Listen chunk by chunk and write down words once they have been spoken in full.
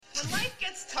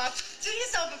That's tough. Do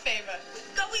yourself a favor.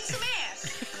 Go eat some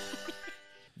ass.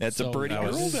 That's a pretty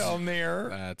girl down there.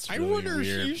 That's I really wonder if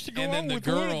weird. she used to go And out then the with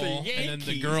one girl, of the and then the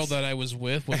Yankees. girl that I was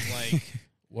with was like,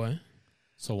 "What?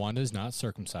 So Wanda's not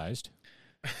circumcised.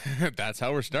 That's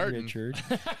how we're starting. Richard.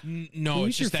 No, Who's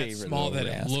it's just your that favorite small that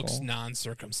little it looks rascal?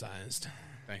 non-circumcised."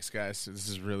 Thanks, guys. This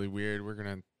is really weird. We're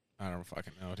gonna. I don't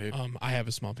fucking know, dude. I have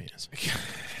a small penis.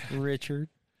 Richard.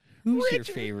 Who's your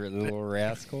favorite little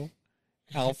rascal?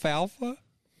 Alfalfa?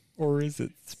 Or is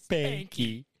it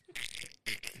Spanky?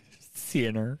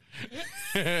 Sinner.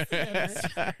 He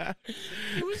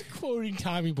was quoting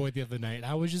Tommy Boy the other night, and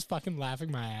I was just fucking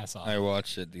laughing my ass off. I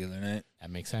watched it the other night.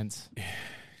 That makes sense.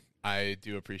 I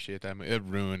do appreciate that. It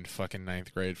ruined fucking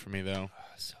 9th grade for me, though.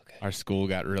 So good. Our school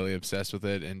got really obsessed with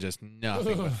it and just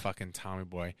nothing but fucking Tommy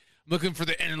Boy. I'm looking for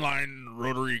the inline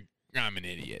rotary. I'm an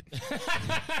idiot.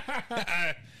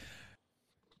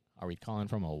 Are we calling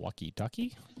from a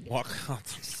walkie-talkie? Walk.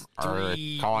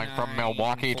 Calling from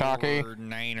Milwaukee, Talkie.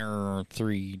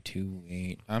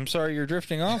 9er328. I'm sorry, you're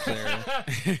drifting off there.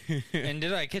 And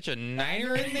did I catch a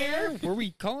niner in there? Were we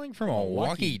calling from a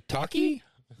walkie-talkie?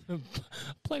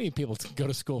 Plenty of people go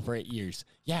to school for 8 years.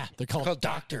 Yeah, they're called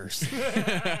doctors.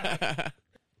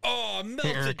 Oh,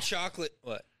 melted Eric. chocolate.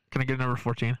 What? Can I get number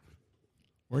 14?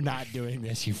 We're not doing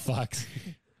this, you fucks.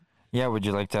 Yeah, would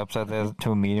you like to upset that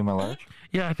to a medium or large?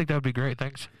 Yeah, I think that would be great.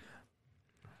 Thanks.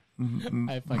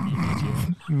 I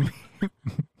fucking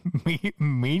hate you.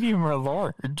 Medium or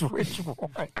large? Which one?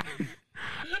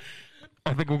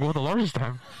 I think we'll go with the largest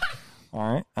time.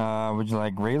 All right. Would you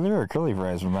like regular or curly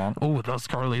fries with that? Oh, those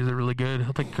Carly's are really good.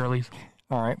 I'll take Carly's.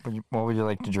 All right. What would you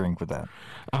like to drink with that?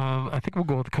 I think we'll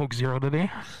go with Coke Zero today.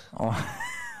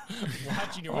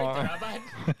 Watching you right there, bud.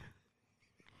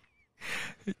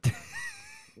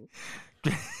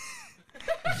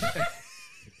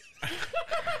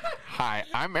 Hi,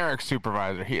 I'm Eric's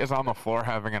supervisor. He is on the floor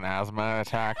having an asthma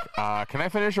attack. Can I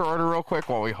finish your order real quick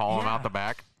while we haul him out the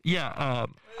back? Yeah,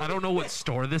 I don't know what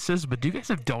store this is, but do you guys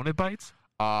have donut bites?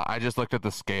 I just looked at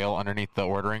the scale underneath the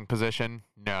ordering position.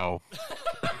 No.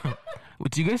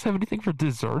 Do you guys have anything for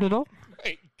dessert at all?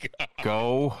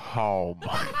 Go home.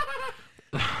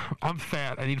 I'm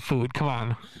fat. I need food. Come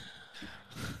on.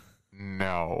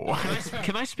 No.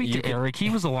 Can I speak to Eric?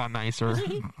 He was a lot nicer.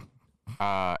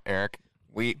 Eric.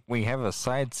 We have a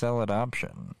side salad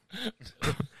option.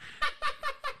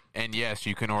 And yes,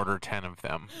 you can order 10 of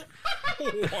them.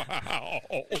 Wow.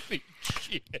 Holy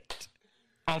shit.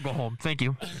 I'll go home. Thank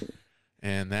you.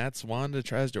 And that's Wanda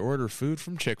tries to order food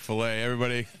from Chick-fil-A.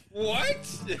 Everybody. What?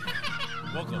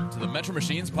 Welcome to the Metro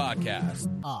Machines podcast.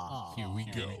 Here we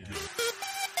go.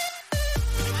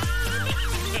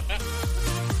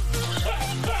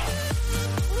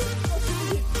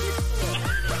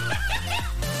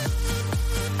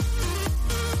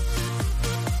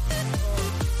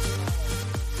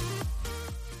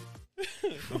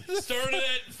 Started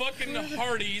at fucking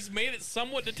Hardee's, made it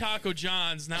somewhat to Taco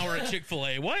John's. Now we're at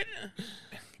Chick-fil-A. What?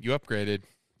 You upgraded.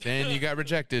 Then you got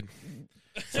rejected.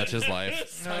 Such is life.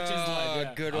 Such is life.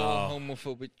 A good old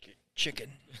homophobic chicken.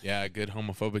 Yeah, good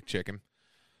homophobic chicken. I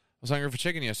was hungry for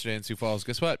chicken yesterday in Sioux Falls.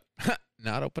 Guess what?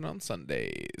 Not open on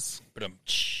Sundays. But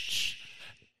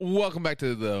Welcome back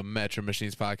to the Metro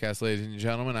Machines podcast, ladies and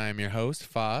gentlemen. I am your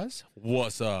host, Foz.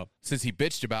 What's up? Since he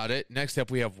bitched about it, next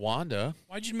up we have Wanda.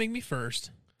 Why'd you make me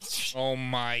first? oh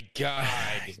my God.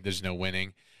 There's no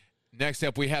winning. Next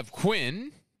up we have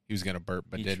Quinn. He was going to burp,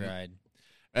 but He didn't. tried.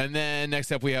 And then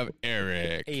next up we have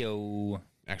Eric. Ayo.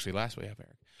 Actually, last we have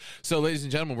Eric. So, ladies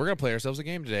and gentlemen, we're going to play ourselves a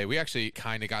game today. We actually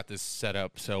kind of got this set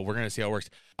up, so we're going to see how it works.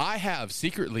 I have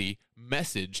secretly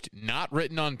messaged, not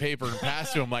written on paper, and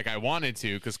passed to him like I wanted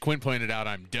to, because Quinn pointed out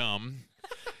I'm dumb.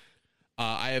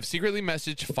 I have secretly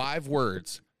messaged 5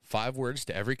 words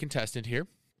to every contestant here.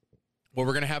 What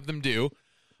we're going to have them do,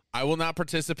 I will not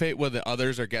participate when the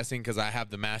others are guessing because I have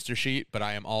the master sheet, but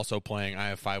I am also playing. I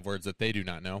have 5 words that they do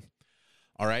not know.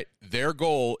 All right. Their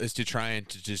goal is to try and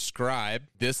to describe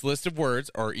this list of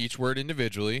words or each word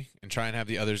individually and try and have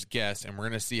the others guess. And we're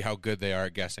going to see how good they are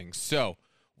at guessing. So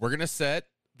we're going to set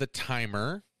the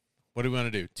timer. What do we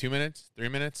want to do? 2 minutes? 3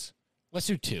 minutes? Let's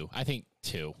do 2. I think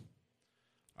 2. All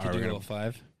right, Do we're a going to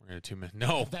 5. We're going to 2 minutes.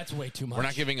 No, That's way too much. we're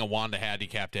not giving a Wanda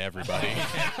handicap to everybody.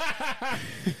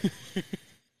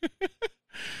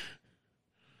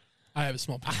 I have a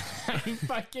small penis. I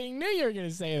fucking knew you were going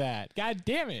to say that. God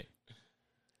damn it.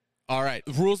 All right.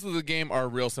 The rules of the game are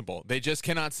real simple. They just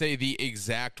cannot say the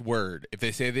exact word. If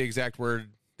they say the exact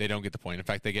word, they don't get the point. In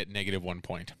fact, they get -1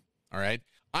 point. All right.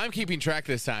 I'm keeping track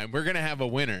this time. We're going to have a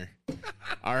winner.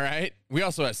 All right. We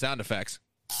also have sound effects.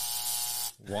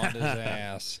 Wanda's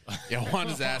ass. Yeah,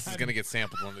 Wanda's ass is going to get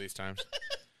sampled one of these times.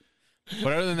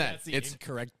 But other than that, That's the it's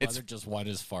incorrect it's- buzzer. Just one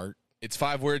is fart. It's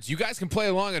 5 words. You guys can play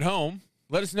along at home.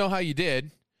 Let us know how you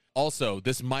did. Also,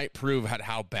 this might prove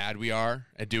how bad we are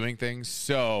at doing things.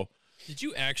 So, Did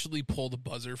you actually pull the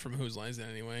buzzer from Whose Line Is It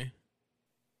Anyway?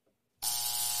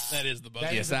 That is the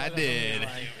buzzer. Yes, I did.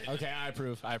 Okay, I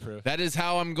approve. that is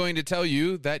how I'm going to tell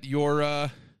you that you're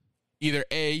either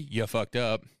A, you fucked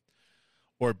up,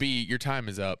 or B, your time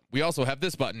is up. We also have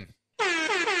this button.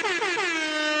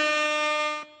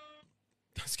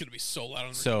 That's going to be so loud on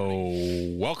the So,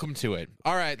 welcome to it.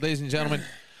 All right, ladies and gentlemen,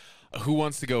 who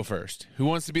wants to go first? Who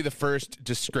wants to be the first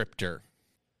descriptor?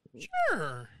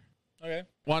 Sure. Okay.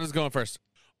 Wanda's going first.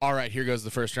 All right, here goes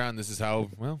the first round. This is how,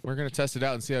 well, we're going to test it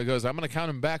out and see how it goes. I'm going to count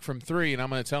him back from 3, and I'm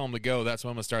going to tell him to go. That's when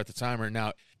I'm going to start the timer.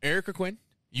 Now, Eric or Quinn,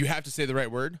 you have to say the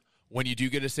right word. When you do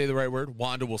get to say the right word,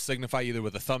 Wanda will signify either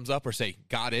with a thumbs up or say,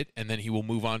 got it, and then he will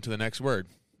move on to the next word.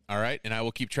 All right, and I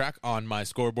will keep track on my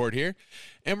scoreboard here,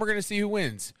 and we're going to see who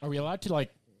wins. Are we allowed to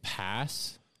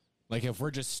pass? Like if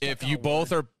we're just stuck If on you a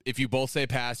both word? if you both say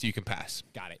pass, you can pass.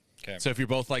 Got it. Okay. So if you're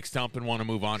both stump and want to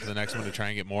move on to the next one to try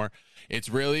and get more, it's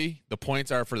really the points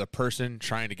are for the person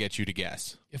trying to get you to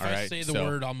guess. If All I right? say the So,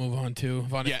 word, I'll move on too.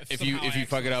 if you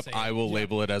fuck it up, I will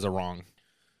label it as a wrong.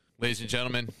 Ladies and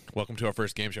gentlemen, welcome to our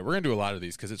first game show. We're gonna do a lot of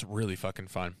these because it's really fucking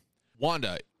fun.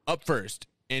 Wanda up first,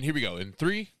 and here we go. In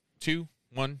 3, 2,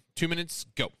 1, 2 minutes,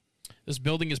 go. This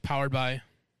building is powered by,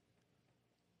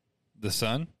 The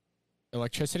sun?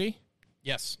 Electricity.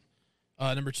 yes.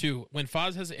 Number 2, when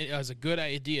Foz has a good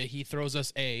idea, he throws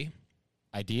us a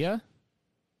Idea.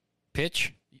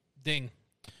 Pitch? ding.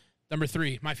 Number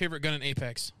 3, my favorite gun in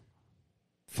Apex.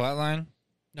 Flatline?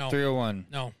 No. 301.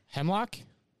 No. Hemlock.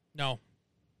 No.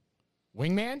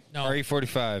 Wingman. No.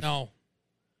 RE45. No.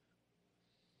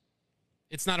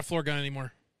 It's not a floor gun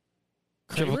anymore.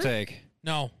 Triple Kraber? take.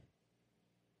 No.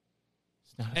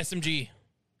 It's not- SMG.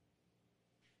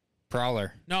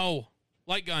 Prowler. No.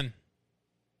 Light gun.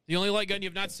 The only light gun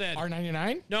you've not said.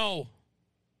 R99. No.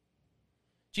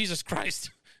 Jesus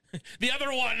Christ. The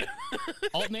other one.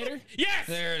 Alternator. Yes.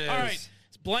 There it All is. right.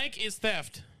 Blank is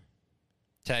theft.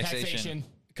 Taxation.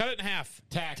 Cut it in half.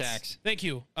 Tax. Thank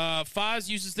you. Foz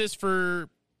uses this for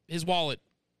his wallet.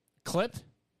 Clip.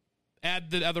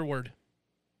 Add the other word.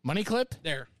 Money clip.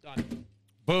 There. Done.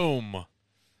 Boom.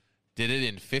 Did it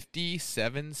in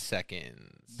 57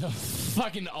 seconds. The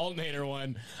fucking alternator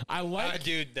one. I like.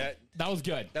 Dude, that That was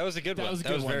good. was a good That one. was a That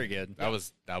good was one. very good.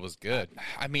 That was good.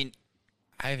 I mean,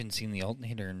 I haven't seen the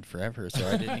alternator in forever, so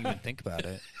I didn't even think about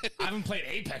it. I haven't played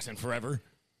Apex in forever.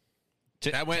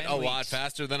 That went 10 a lot weeks.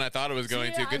 faster than I thought it was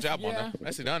going to. yeah, Good job, yeah. Wanda.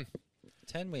 Nicely done.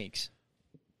 10 weeks.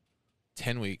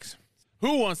 10 weeks.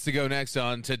 Who wants to go next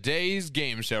on today's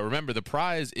game show? Remember, the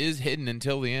prize is hidden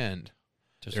until the end.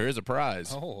 There is a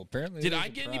prize. Oh, apparently. Did there's I a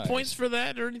get any prize. points for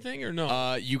that or anything or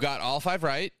no? You got all 5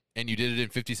 right, and you did it in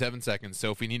 57 seconds. So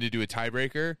if we need to do a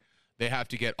tiebreaker, they have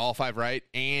to get all 5 right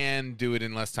and do it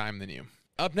in less time than you.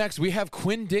 Up next, we have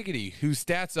Quinn Diggity, whose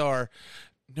stats are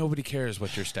nobody cares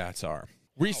what your stats are.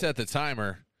 Reset the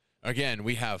timer. Again,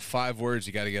 we have 5 words.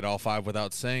 You got to get all 5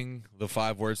 without saying the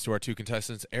 5 words to our 2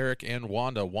 contestants, Eric and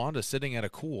Wanda. Wanda sitting at a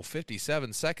cool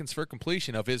 57 seconds for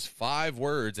completion of his 5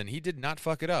 words, and he did not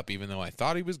fuck it up, even though I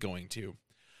thought he was going to.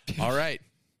 All right.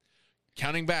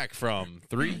 Counting back from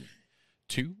 3,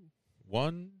 2,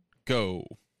 1, go.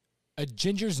 A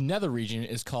ginger's nether region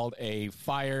is called a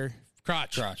fire.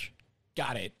 Crotch.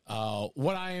 Got it.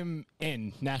 What I am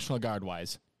in National Guard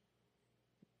wise.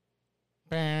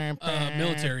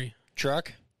 Military.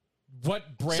 Truck?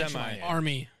 What branch am Semi. I in?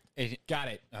 Army. Got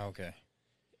it. Oh, okay.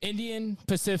 Indian,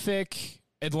 Pacific,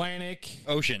 Atlantic.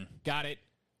 Ocean. Got it.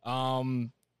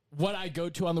 What I go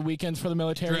to on the weekends for the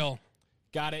military. Drill.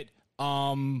 Got it.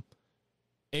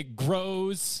 It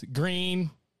grows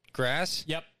green. Grass?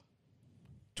 Yep.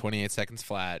 28 seconds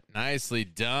flat. Nicely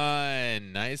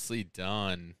done. Nicely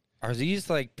done. Are these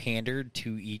pandered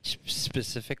to each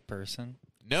specific person?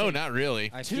 No, not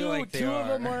really. I feel like they two are. of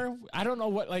them are. I don't know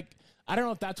what I don't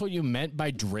know if that's what you meant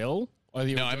by drill. Or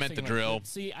you No, were I just meant the thinking, drill.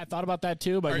 See, I thought about that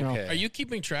too, but you know, Okay. Are you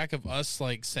keeping track of us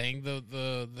saying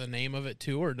the name of it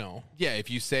too or no? Yeah, if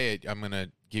you say it, I'm going to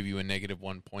give you a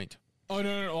 -1 point. Oh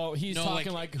no! Well, he's No,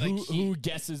 talking who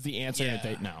guesses the answer. Yeah. If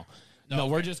they, no, No,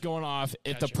 we're okay. just going off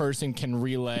if the Gotcha. person can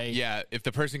relay. Yeah, if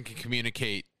the person can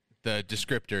communicate the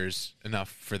descriptors enough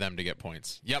for them to get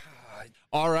points. Yep.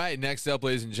 All right, next up,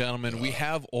 ladies and gentlemen, we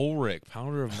have Ulrich,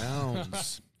 Pounder of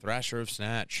Mounds, Thrasher of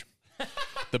Snatch,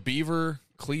 the Beaver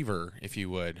Cleaver, if you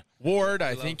would. Ward,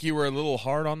 I think you were a little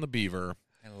hard on the Beaver,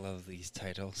 I love these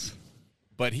titles.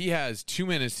 but he has 2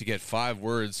 minutes to get 5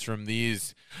 words from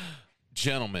these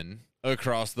gentlemen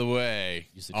across the way.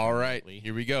 All right,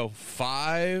 here we go.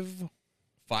 Five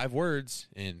words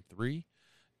in 3,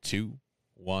 2,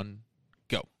 1,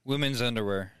 go. Women's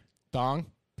underwear. Dong.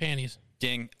 Panties.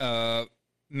 Ding.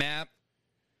 Map.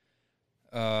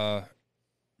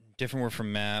 Different word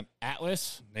from map.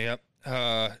 Atlas. Yep.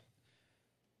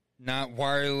 Not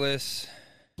wireless.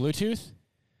 Bluetooth.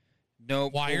 No.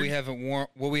 What Wired?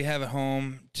 we have at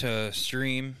home to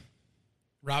stream.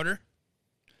 Router.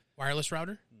 Wireless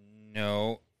router.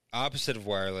 No. Opposite of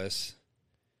wireless.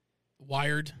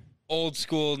 Wired. Old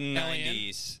school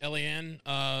 90s. LAN.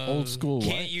 Old school.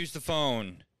 Can't What? use the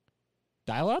phone.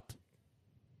 Dial up.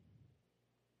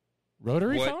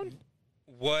 Rotary What? phone.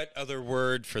 What other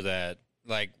word for that?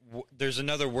 Like, there's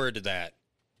another word to that.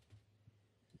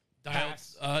 Dial.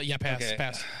 Pass. Pass. Okay.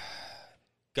 Pass.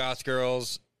 Goth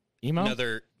girls. Emo.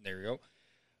 Another. There you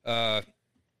go.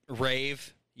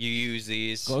 Rave. You use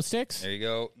these. Glow sticks. There you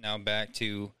go. Now back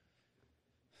to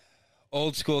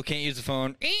old school. Can't use the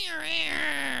phone.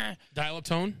 Dial-up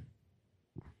tone.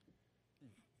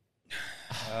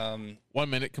 1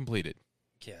 minute completed.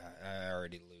 Yeah, I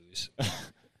already lose.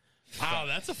 Wow,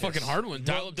 that's a fucking hard one.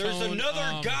 Dial-up There's tone.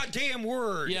 another goddamn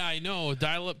word. Yeah, I know.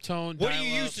 Dial-up tone. What do you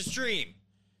dial-up, use to stream?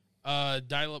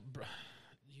 Dial-up.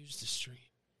 Use the stream.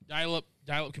 Dial-up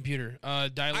computer.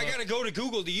 Dial-up. I gotta go to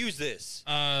Google to use this.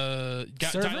 Server?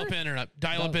 Dial-up internet.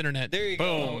 Dial-up internet. There you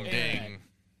go. Boom, ding.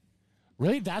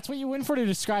 Really? That's what you went for to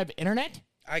describe internet?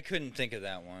 I couldn't think of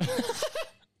that one.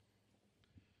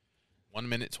 1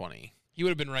 minute 20. He would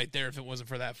have been right there if it wasn't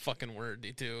for that fucking word,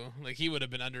 too. Like, he would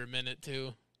have been under a minute,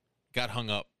 too. Got hung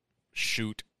up.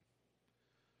 Shoot.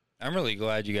 I'm really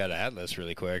glad you got Atlas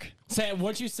really quick. Say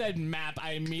once you said map,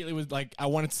 I immediately was like, I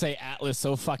wanted to say Atlas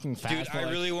so fucking fast. Dude, I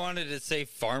really wanted to say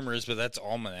farmers, but that's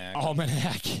almanac.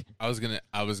 almanac. I was gonna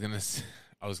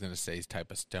say type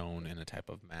of stone and a type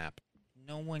of map.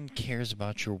 No one cares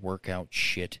about your workout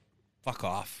shit. Fuck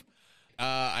off.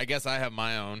 I guess I have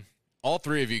my own. All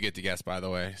three of you get to guess, by the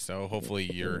way. So hopefully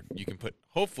you can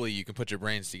put your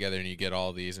brains together and you get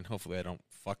all these, and hopefully I don't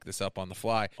fuck this up on the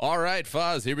fly. All right,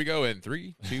 Fuzz, here we go in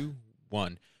 3, 2,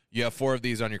 1. You have 4 of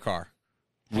these on your car.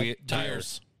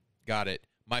 Tires. Got it.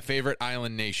 My favorite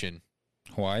island nation.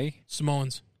 Hawaii.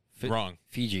 Samoans. Wrong.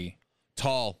 Fiji.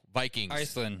 Tall. Vikings.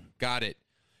 Iceland. Got it.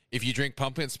 If you drink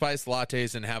pumpkin spice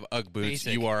lattes and have Ugg boots,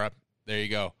 Basic. you are up. There you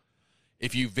go.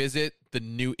 If you visit the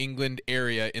New England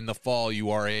area in the fall, you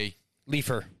are a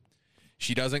Leafer.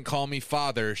 She doesn't call me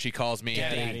father. She calls me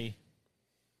Daddy.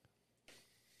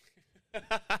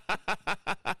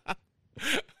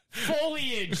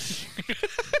 Foliage.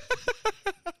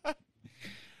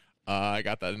 I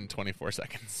got that in 24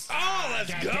 seconds. Oh,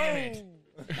 let's God damn it.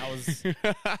 That was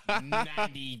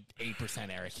 98%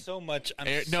 Eric. So much. I'm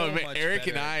Eric, so no, much Eric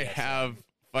and better I at guessing. have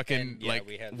fucking And, yeah, like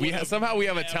we had- somehow we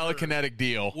have a never- telekinetic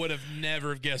deal. Would have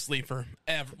never guessed Leafer.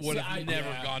 Ever. Would have never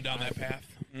gone down that path.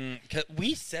 'Cause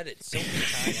we said it so many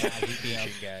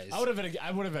times, guys. I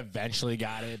would have eventually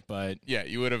got it, but Yeah,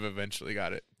 you would have eventually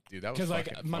got it, dude. That was because like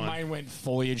fucking my fun. mind went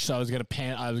foliage, so I was gonna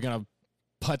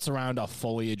putz around a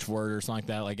foliage word or something like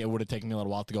that. Like it would have taken me a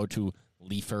little while to go to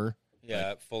leafer.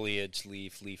 Yeah, foliage,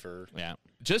 leaf, leafer. Yeah.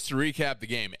 Just to recap the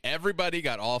game, everybody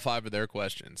got all 5 of their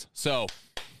questions. So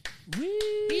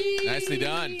nicely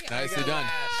done, nicely done.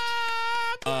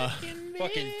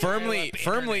 Fucking Firmly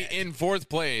internet. in 4th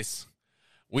place.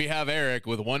 We have Eric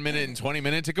with 1 minute and 20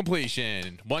 minutes to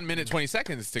completion. 1 minute 20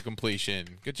 seconds to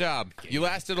completion. Good job. You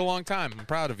lasted a long time. I'm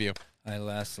proud of you. I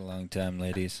last a long time,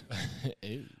 ladies.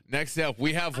 Next up,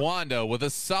 we have Wanda with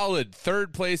a solid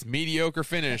 3rd place mediocre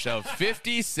finish of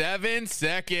 57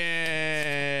 seconds.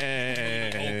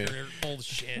 Old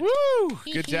shit. Woo!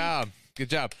 Good job. Good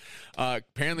job.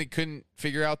 Apparently couldn't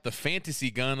figure out the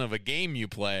fantasy gun of a game you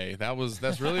play.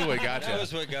 That's really what got you. That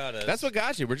was what got us. That's what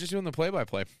got you. We're just doing the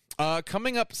play-by-play.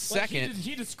 Coming up second.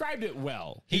 He described it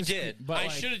well. He did. But I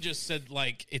like, should have just said,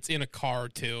 like, it's in a car,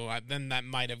 too. Then that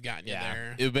might have gotten you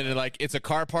there. It would have been like it's a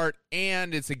car part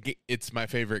and it's my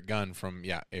favorite gun from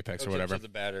Apex or whatever. The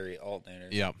battery alternator.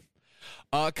 Yep.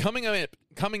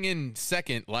 Coming in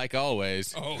second, like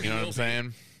always. Oh, you know what I'm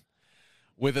saying?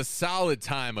 With a solid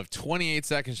time of 28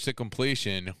 seconds to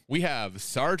completion, we have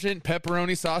Sergeant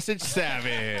Pepperoni Sausage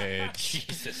Savage.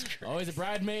 Jesus Christ. always a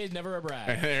bridesmaid, never a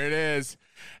bride. There it is.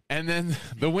 And then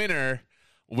the winner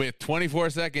with 24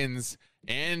 seconds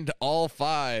and all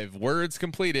 5 words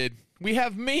completed, we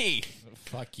have me.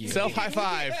 Fuck you. Self high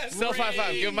five. Self high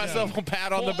five. Give myself a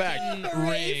pat on the back.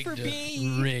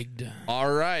 Rigged.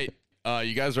 All right.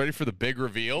 You guys ready for the big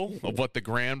reveal of what the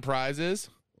grand prize is?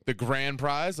 The grand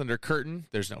prize under curtain.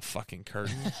 There's no fucking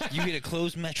curtain. You get a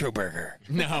closed Metro Burger.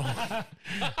 No.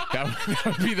 that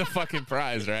would be the fucking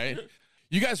prize, right?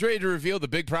 You guys ready to reveal the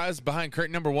big prize behind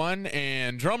curtain number 1?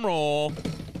 And drum roll.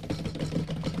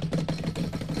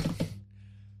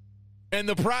 And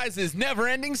the prize is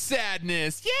never-ending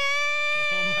sadness. Yay!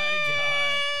 Oh my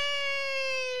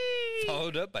god.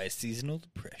 Followed up by seasonal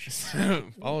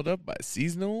depression. Followed up by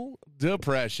seasonal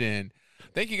depression.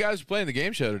 Thank you guys for playing the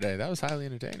game show today. That was highly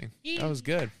entertaining. That was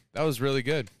good. That was really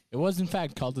good. It was in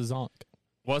fact called the Zonk.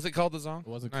 Was it called the Zonk? It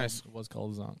wasn't nice. Called, it was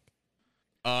called the Zonk.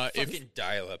 Fucking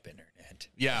dial-up internet.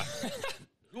 Yeah.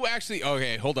 Who actually?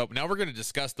 Okay, hold up. Now we're going to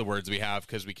discuss the words we have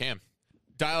because we can.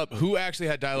 Dial-up. Who actually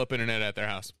had dial-up internet at their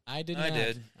house? I did. I Not.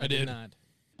 did. I did not.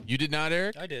 You did not,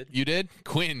 Eric? I did. You did?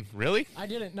 Quinn, really? I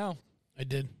didn't. No, I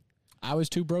did. I was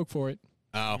too broke for it.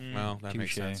 Oh, well, that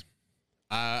makes touche. sense.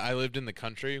 I lived in the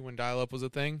country when dial-up was a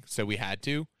thing, so we had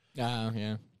to.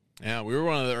 Yeah. Yeah, we were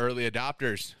one of the early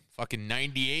adopters. Fucking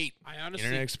 98.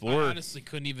 Internet Explorer. I honestly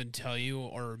couldn't even tell you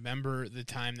or remember the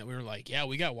time that we were like, yeah,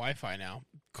 we got Wi-Fi now.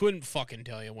 Couldn't fucking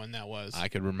tell you when that was. I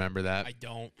could remember that. I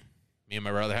don't. Me and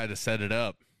my brother had to set it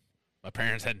up. My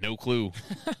parents had no clue.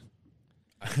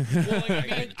 Well,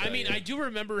 like, I do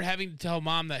remember having to tell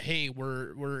Mom that, hey,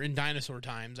 we're in dinosaur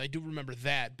times. I do remember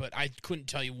that, but I couldn't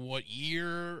tell you what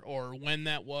year or when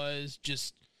that was.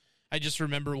 I just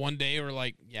remember one day we're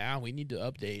like, yeah, we need to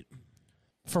update.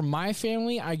 For my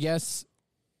family, I guess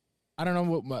I don't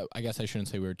know what. I guess I shouldn't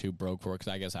say we were too broke for it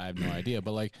because I guess I have no idea.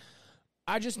 But like,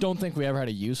 I just don't think we ever had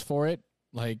a use for it.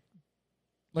 Like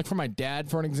for my dad,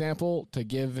 for an example, to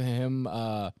give him,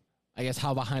 I guess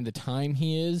how behind the time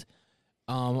he is.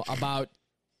 About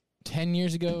 10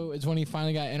 years ago is when he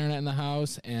finally got internet in the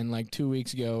house, and like 2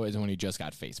 weeks ago is when he just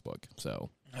got Facebook. So,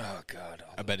 Oh god.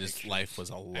 I bet his life was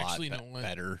a lot Actually, no, what?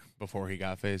 better before he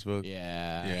got Facebook.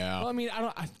 yeah. Yeah. Well, I mean,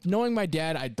 knowing my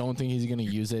dad, I don't think he's gonna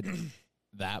use it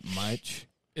that much.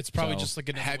 It's probably So, just like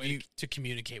another have way you- to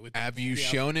communicate with Have people. you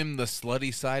shown him the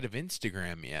slutty side of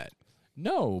Instagram yet?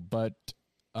 No, but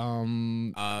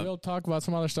we'll talk about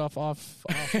some other stuff off.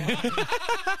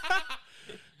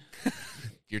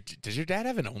 Does your dad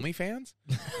have an OnlyFans?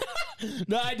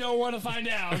 No, I don't want to find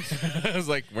out. I was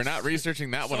like, we're not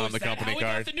researching that one on the company how we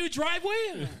got card. the new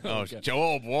driveway? Oh,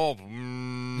 Joel Wolf.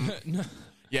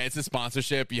 Yeah, it's a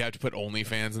sponsorship. You have to put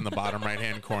OnlyFans in the bottom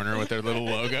right-hand corner with their little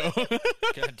logo.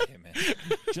 God damn it.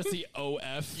 Just the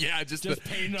OF. Yeah, just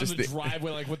painted just on the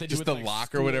driveway, like what they do just with the like, lock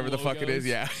or school whatever the fuck it is.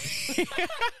 logos. Yeah.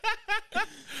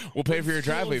 We'll pay for your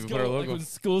driveway if Schools you put our go- logo. Like when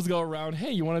schools go around,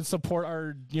 hey, you want to support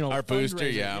our, Our booster,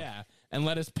 fundraiser? yeah. And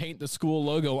let us paint the school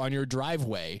logo on your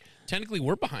driveway. Technically,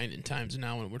 we're behind in times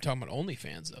now when we're talking about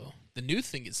OnlyFans, though. The new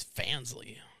thing is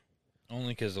Fansly. Only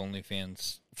because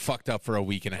OnlyFans Fucked up for a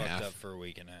week and a fucked half. up for a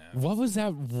week and a half. What was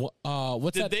that?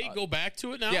 What's Did that? they go back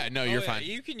to it now? Yeah, no, you're Oh, yeah, fine.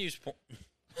 You can use porn.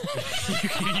 You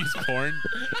can use porn.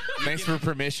 Thanks for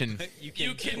permission. You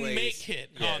can place- make it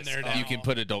on Yes, there now. You can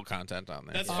put adult content on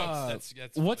there. That's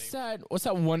that's What's funny. that? What's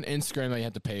that one Instagram that you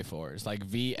have to pay for? It's like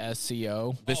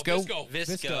VSCO. Visco? Oh,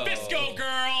 Visco. Visco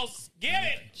girls, get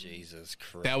it. Jesus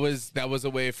Christ. That was a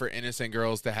way for innocent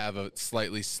girls to have a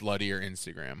slightly sluttier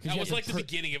Instagram. That you was have like to the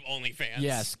beginning of OnlyFans.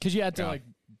 Yes, because you had to Yeah. like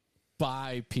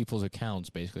buy people's accounts,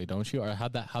 basically, don't you? Or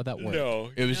how'd that work?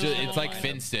 It was just it's like No.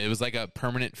 Finsta. It was like a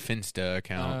permanent Finsta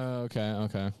account.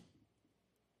 Okay.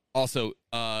 Also,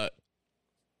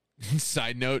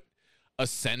 side note, a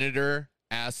senator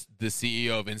asked the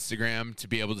CEO of Instagram to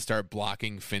be able to start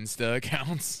blocking Finsta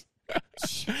accounts.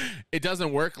 It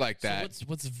doesn't work like So that.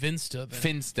 what's Vinsta then?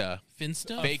 Finsta.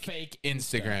 Finsta? Fake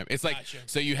Instagram. It's like Gotcha.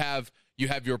 so you have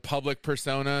your public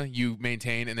persona you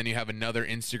maintain, and then you have another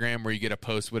Instagram where you get to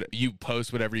post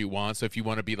whatever you want. So if you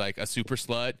want to be like a super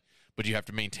slut, but you have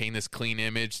to maintain this clean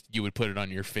image, you would put it on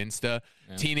your Finsta.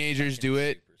 Teenagers do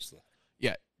it.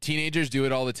 Yeah, teenagers do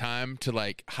it all the time to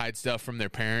like hide stuff from their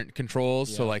parent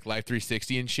controls. So like Life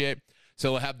 360 and shit.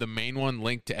 So they'll have the main one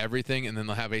linked to everything, and then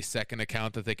they'll have a second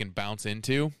account that they can bounce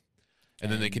into.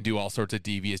 And then they can do all sorts of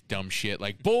devious, dumb shit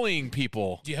like bullying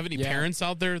people. Do you have any Yeah. parents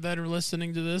out there that are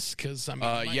listening to this? Because I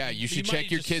mean, Yeah, you should check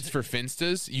your kids for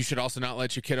Finstas. You should also not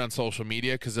let your kid on social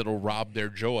media because it'll rob their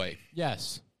joy.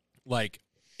 Yes. Like,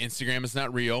 Instagram is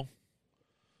not real.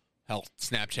 Hell,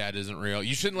 Snapchat isn't real.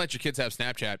 You shouldn't let your kids have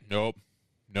Snapchat. Nope.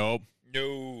 No.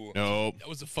 That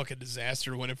was a fucking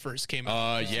disaster when it first came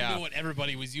out. You yeah. know what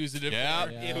everybody was using it Yeah.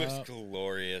 for. It was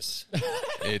glorious.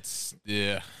 It's,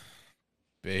 yeah,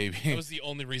 baby. That was the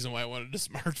only reason why I wanted a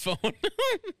smartphone.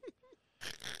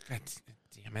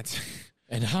 Damn it.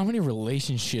 And how many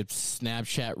relationships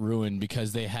Snapchat ruined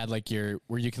because they had like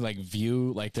where you can like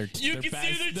view like their You their can best,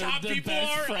 see who the their- top their people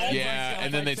best are. friends Oh my Yeah, God.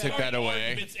 and then they took that away.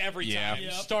 Arguments every Yeah.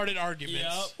 time. Started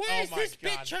arguments. Where's oh my this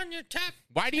God. bitch on your top?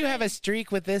 Why do you have a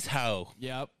streak with this hoe?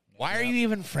 Yep. Why are you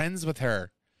even friends with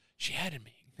her? She added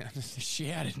me.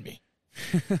 She added me.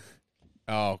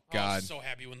 Oh I God, was so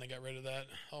happy when they got rid of that.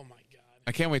 Oh my God.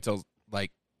 I can't wait till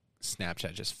like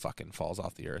Snapchat just fucking falls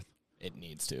off the earth. It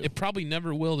needs to. It probably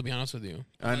never will, to be honest with you.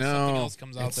 I Unless Something know. else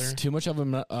comes out It's there. too much of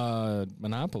a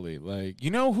monopoly. Like,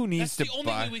 You know who needs That's to the only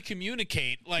buy? way we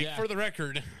communicate. Like Yeah. for the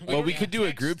record. Well, we don't could do a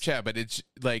text. group chat, but it's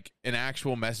like an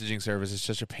actual messaging service. It's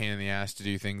such a pain in the ass to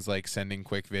do things like sending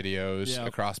quick videos Yep.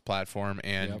 across platform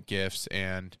and Yep. GIFs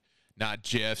and not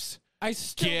GIFs. I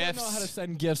still don't know GIFs. how to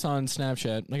send gifts on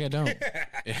Snapchat. Like, I don't.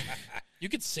 You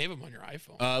could save them on your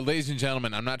iPhone. Ladies and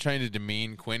gentlemen, I'm not trying to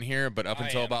demean Quinn here, but up I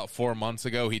until am. about 4 months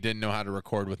ago, he didn't know how to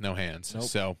record with no hands. Nope.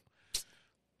 So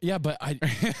Yeah, but I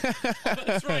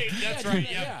That's right. That's right.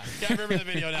 Yeah. Yeah, I remember the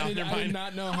video now. I did Never I did mind.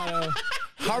 not know how to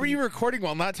how are you recording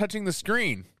while not touching the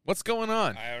screen? What's going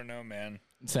on? I don't know, man.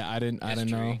 say. I didn't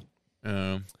know.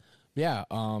 Mystery. Yeah.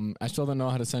 I still don't know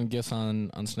how to send gifts on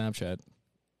Snapchat.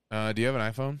 Do you have an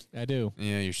iPhone? I do.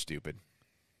 Yeah, you're stupid.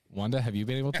 Wanda, have you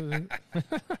been able to?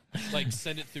 Like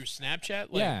send it through Snapchat.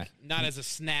 Like, Yeah. Not as a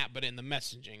snap, but in the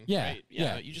messaging. Yeah, Right?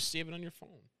 yeah. You just save it on your phone.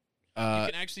 Uh,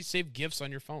 You can actually save gifts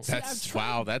on your phone. That's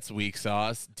wow. That's weak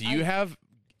sauce. Do you have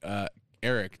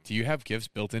Eric? Do you have GIFs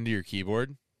built into your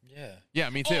keyboard? Yeah. Yeah,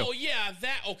 me too. Oh yeah,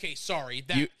 that. Okay, sorry.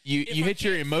 That you if you I hit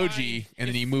your can't emoji find- and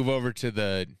then you move over to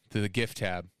the GIF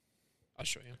tab. I'll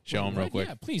show you. Show them real quick.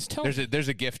 Yeah, please tell There's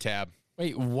me. a GIF tab.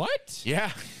 Wait, what?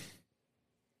 Yeah.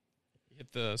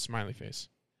 Hit the smiley face,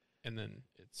 and then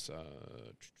it's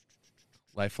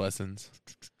Life lessons.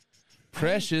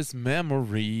 Precious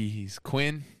memories.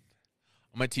 Quinn,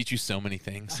 I'm gonna teach you so many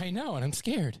things. I know, and I'm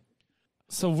scared.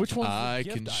 So which one's the I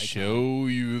gift can icon? show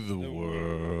you the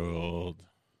world.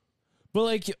 But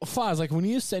like Foz, like when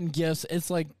you send gifts, it's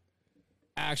like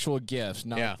actual gifts,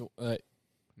 not Yeah.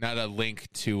 Not a link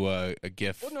to a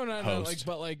GIF no, post. like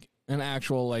but like an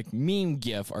actual like meme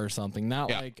GIF or something, not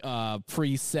Yeah. like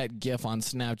preset GIF on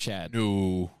Snapchat.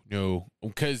 No,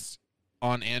 because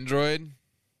on Android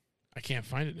I can't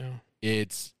find it now.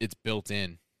 it's built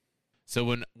in. So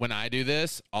when I do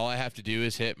this, all I have to do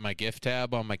is hit my GIF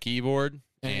tab on my keyboard,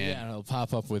 And and yeah, it'll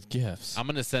pop up with gifs. I'm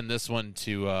gonna send this one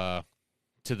to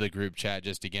the group chat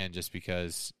just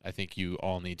because I think you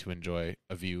all need to enjoy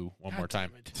a view one more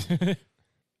time.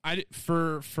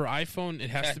 For iPhone, it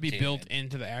has God to be damn built it.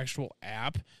 into the actual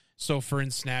app. So for in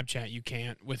Snapchat, you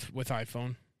can't with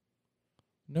iPhone.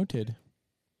 Noted.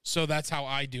 So that's how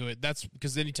I do it. That's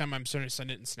because anytime I'm starting to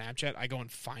send it in Snapchat, I go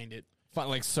and find it.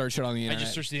 Like search it on the I internet.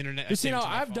 just search the internet. Because, save it to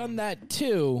my I've phone. done that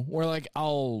too, where like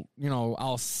I'll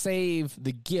save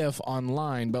the GIF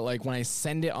online, but like when I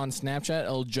send it on Snapchat,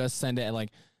 it'll just send it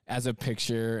like as a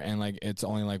picture, and like it's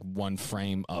only like one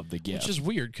frame of the GIF. Which is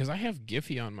weird because I have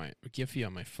Giphy on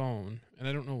my phone, and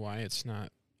I don't know why it's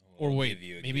not. Or We'll wait, give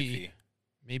you a maybe Giphy.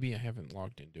 maybe I haven't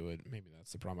logged into it. Maybe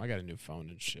that's the problem. I got a new phone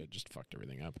and shit just fucked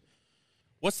everything up.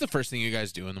 What's the first thing you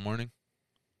guys do in the morning?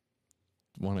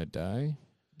 Want to die?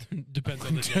 Depends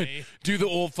on the day. Do the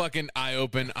old fucking eye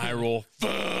open, eye roll.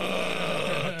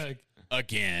 Fuck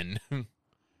again.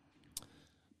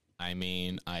 I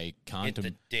mean, I Hit can't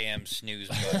the damn snooze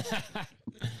button.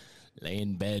 lay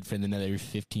in bed for another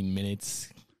 15 minutes.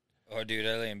 Oh, dude,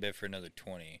 I lay in bed for another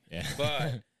 20. Yeah.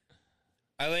 But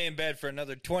I lay in bed for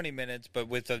another 20 minutes, but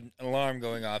with an alarm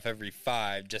going off every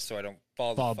 5 just so I don't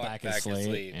fall Fall the fuck back asleep.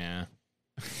 asleep. Yeah.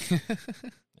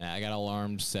 Yeah, I got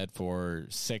alarms set for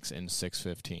 6 and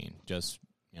 6:15, just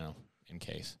in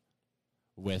case.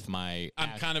 With my,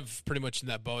 I'm kind of pretty much in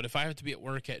that boat. If I have to be at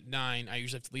work at 9, I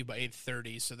usually have to leave by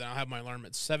 8:30. So then I'll have my alarm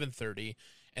at 7:30,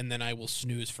 and then I will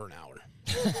snooze for an hour.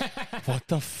 What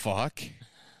the fuck?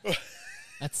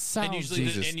 that sounds.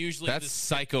 Jesus, that's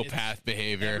psychopath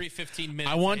behavior. Every 15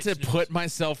 minutes. I want to hit snooze. put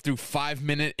myself through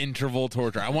 5-minute interval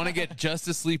torture. I want to get just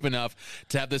asleep enough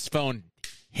to have this phone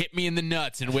hit me in the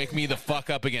nuts and wake me the fuck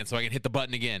up again so I can hit the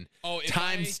button again. Oh, if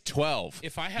times 12.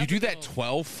 if I have you do to that go-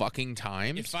 12 fucking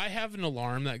times? If I have an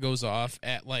alarm that goes off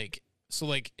at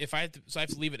if I have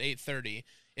to leave at 8:30.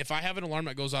 If I have an alarm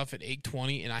that goes off at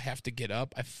 8:20 and I have to get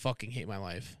up, I fucking hate my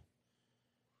life.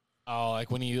 Oh, like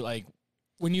when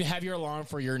you have your alarm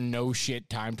for your no shit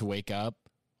time to wake up.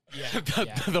 Yeah.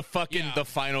 the fucking Yeah. the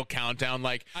final countdown,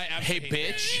 like, I hey absolutely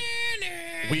hate bitch,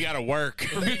 We gotta work.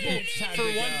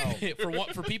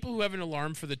 For people who have an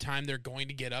alarm for the time they're going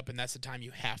to get up, and that's the time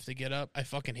you have to get up. I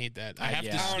fucking hate that. I have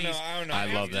to sneeze. I don't know. I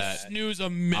have love to that. Snooze a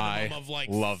minimum of like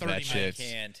love 30 that minutes. shit.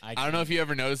 Can't. I don't know if you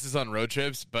ever noticed this on road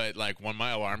trips, but like when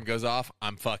my alarm goes off,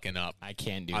 I'm fucking up. I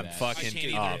can't do I'm that. I fucking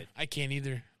can't up. either. I can't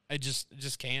either. I just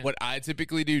can't. What I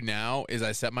typically do now is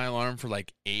I set my alarm for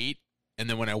like 8, and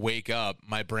then when I wake up,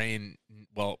 my brain,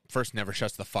 well, first never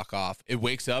shuts the fuck off. It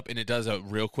wakes up and it does a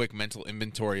real quick mental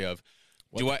inventory of,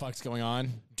 What the fuck's going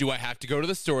on? do I have to go to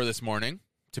the store this morning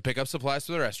to pick up supplies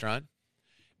for the restaurant?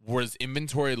 Was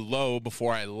inventory low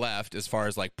before I left as far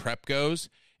as like prep goes?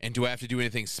 And do I have to do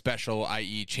anything special,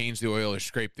 i.e. change the oil or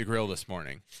scrape the grill this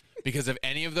morning? Because if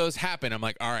any of those happen, I'm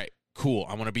like, all right, cool.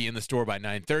 I want to be in the store by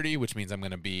 9:30, which means I'm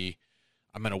going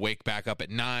to wake back up at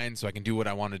 9 so I can do what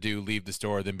I want to do, leave the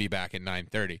store, then be back at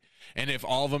 9:30. And if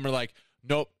all of them are like,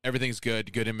 nope, everything's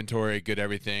good inventory, good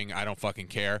everything, I don't fucking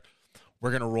care, we're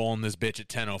going to roll in this bitch at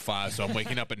 10:05. So I'm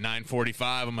waking up at 9:45.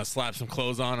 I'm going to slap some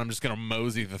clothes on. I'm just going to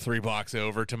mosey the 3 blocks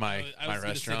over to my I was gonna say,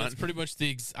 restaurant. that's pretty much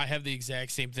I have the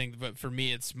exact same thing, but for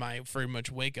me, it's my very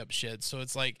much wake up shit. So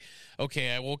it's like,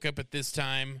 okay, I woke up at this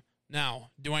time.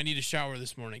 Now, do I need a shower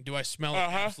this morning? Do I smell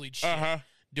like absolute shit?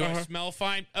 Do I smell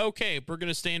fine? Okay, we're going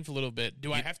to stay in for a little bit.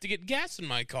 Do I have to get gas in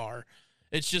my car?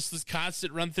 It's just this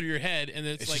constant run through your head, and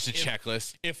it's like just a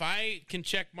checklist. If I can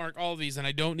check mark all of these and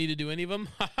I don't need to do any of them,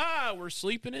 we're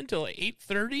sleeping until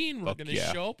 8:30, and we're going to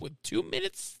show up with 2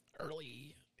 minutes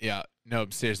early. Yeah, no,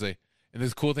 seriously. And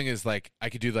this cool thing is, like, I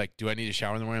could do, like, do I need a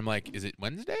shower in the morning? I'm like, is it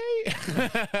Wednesday?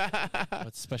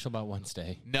 What's special about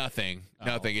Wednesday? Nothing.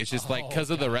 It's just, like, because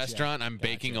of the restaurant, I'm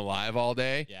baking alive all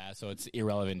day. Yeah, so it's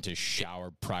irrelevant to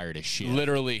shower prior to shit.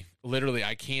 Literally,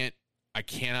 I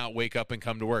cannot wake up and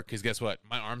come to work because guess what?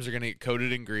 My arms are going to get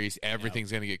coated in grease.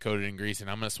 Everything's going to get coated in grease, and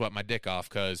I'm going to sweat my dick off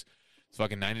because it's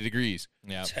fucking 90 degrees.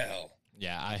 Yeah. Tell.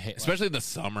 Yeah, I hate Especially in the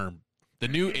summer. The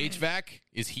new HVAC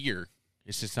is here.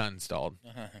 It's just not installed.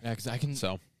 Yeah, because I can.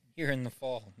 So Here in the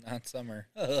fall, not summer.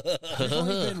 There's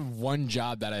only been one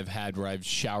job that I've had where I've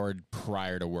showered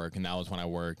prior to work, and that was when I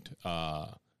worked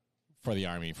for the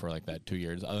Army for like that 2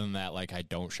 years. Other than that, like I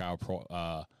don't shower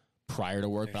prior to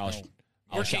work, but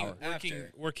I'll shower.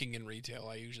 Working in retail,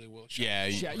 I usually will shower.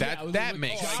 yeah, that like,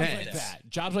 makes jobs sense. Like that.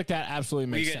 Jobs like that absolutely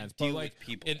make We sense. deal But like, with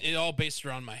people. It all based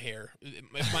around my hair.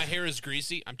 If my hair is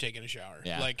greasy, I'm taking a shower.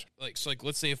 Yeah. Like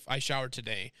let's say if I shower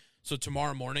today, so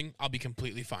tomorrow morning I'll be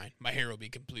completely fine. My hair will be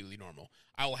completely normal.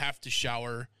 I will have to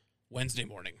shower Wednesday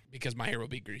morning because my hair will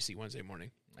be greasy Wednesday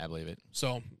morning. I believe it.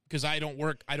 So because I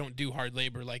don't do hard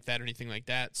labor like that or anything like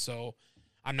that. So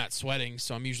I'm not sweating,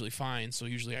 so I'm usually fine. So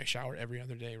usually I shower every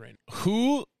other day right now.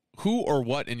 Who or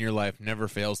what in your life never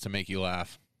fails to make you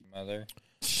laugh? Mother.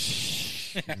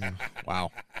 Wow.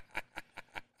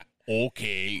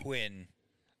 Okay. Quinn.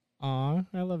 Aw,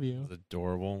 I love you. That's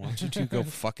adorable. Why don't you two go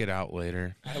fuck it out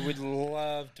later? I would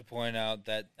love to point out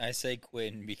that I say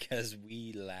Quinn because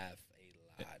we laugh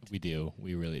a lot. We do.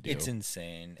 We really do. It's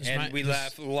insane. This And might- we this-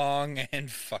 laugh long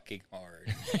and fucking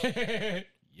hard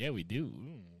Yeah, we do.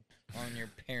 on your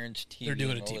parents' TV. They're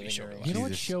doing in a the TV living show. room. You know what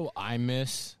Jesus. show I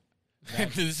miss?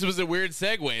 This was a weird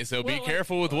segue, so be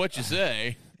careful with what you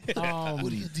say. What are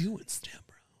you doing, Stan,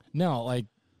 bro? No, like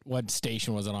what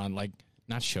station was it on? Like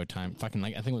not Showtime. Fucking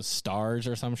like I think it was Stars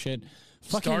or some shit.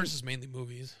 Fucking, Stars is mainly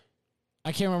movies.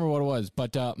 I can't remember what it was,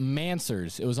 but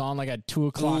Mansers. It was on like at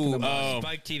 2:00 in the morning.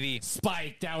 Spike TV.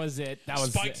 Spike. That was it. That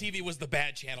was Spike it. TV was the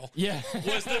bad channel. Yeah.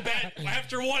 Was the bad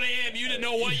after 1 a.m. You didn't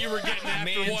know what you were getting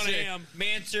after 1 a.m.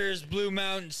 Mansers, Blue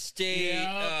Mountain State,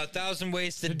 Yeah. 1,000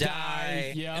 Ways to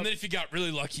Die. Yeah. And then if you got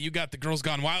really lucky, you got the Girls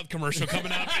Gone Wild commercial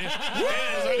coming up.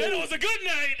 And then it was a good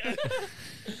night.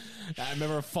 I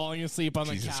remember falling asleep on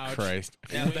the Jesus couch. Christ.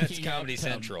 Now that's Waking up Comedy to-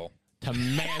 Central. To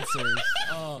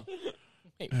Mansers.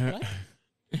 Wait, what?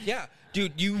 Yeah,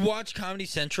 dude, you watch Comedy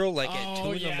Central like at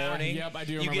 2 in the yeah. morning. Yep, I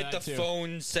do You remember get that the too.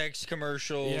 phone sex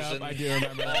commercials Yep, and I do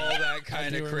remember all that. that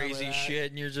kind do of remember crazy that.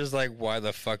 shit, and you're just like, why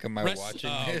the fuck am I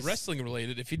watching this? Wrestling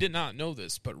related, if you did not know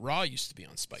this, but Raw used to be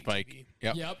on Spike TV.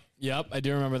 Yep. Yep, I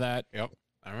do remember that. Yep.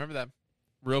 I remember that.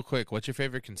 Real quick, what's your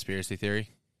favorite conspiracy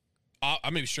theory? I'm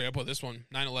going to be straight up with this one,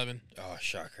 9/11. Oh,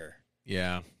 shocker.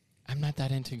 Yeah. I'm not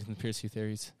that into conspiracy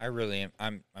theories. I really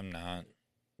am. I'm not.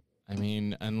 I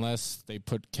mean, unless they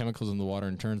put chemicals in the water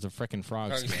and turns the frickin'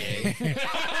 frogs gay.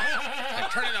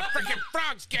 Turning the freaking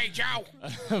frogs gay,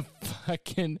 Joe.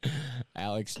 Fucking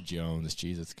Alex Jones,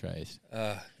 Jesus Christ. I'm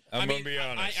I gonna mean, be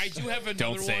honest. I do have another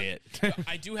Don't one. say it.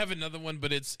 I do have another one,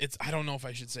 but it's. I don't know if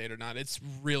I should say it or not. It's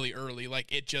really early.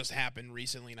 Like it just happened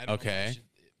recently, and I don't know if I Okay.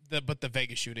 should- but the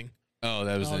Vegas shooting. Oh,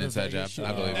 that was Oh, an the inside job. Vegas shoot.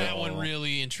 I believe That it. one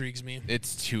really intrigues me.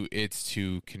 It's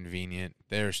too convenient.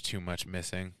 There's too much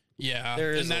missing. Yeah,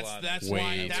 There is and a that's lot that's missing. why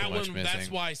Way that too much one. That's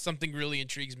missing. why something really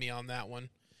intrigues me on that one.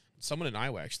 Someone in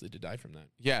Iowa actually did die from that.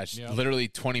 Yeah, it's Yeah. literally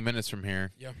 20 minutes from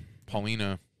here. Yeah.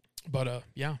 Paulina. But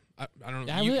yeah, I don't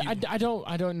know. I, really,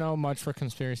 I don't know much for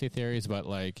conspiracy theories, but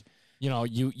like, you know,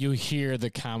 you hear the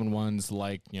common ones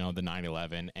like, you know, the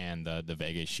 9/11 and the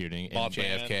Vegas shooting. And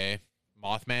JFK.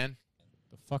 Mothman.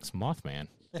 the fuck's Mothman?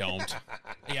 Don't.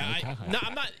 Yeah, I'm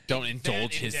not. Don't that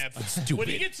indulge his in-depth. stupid. When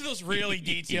you get to those really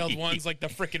detailed ones, like the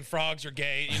freaking frogs are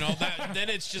gay, you know, then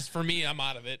it's just for me. I'm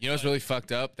out of it. You know what's really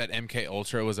fucked up? That MK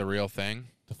Ultra was a real thing.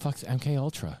 The fuck's MK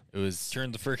Ultra? It was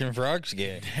Turned the freaking frogs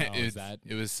gay. Oh, it is was that-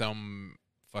 it was some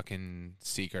fucking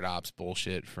secret ops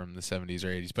bullshit from the 70s or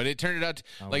 80s. But it turned out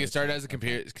like it started as a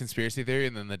conspiracy theory,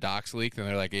 and then the docs leaked, and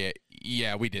they're like,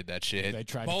 yeah, we did that shit. They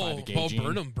tried to find the gay Bo gene.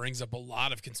 Burnham brings up a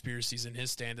lot of conspiracies in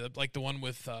his stand-up, like the one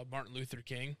with Martin Luther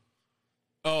King.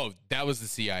 Oh, that was the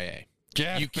CIA.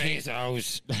 Jeff You can't-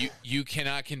 Bezos. You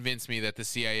cannot convince me that the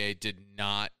CIA did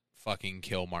not fucking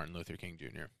kill Martin Luther King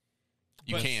Jr.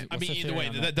 You But, can't. I What's mean, the either theory way,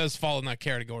 on that that? does fall in that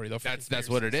category, though. for That's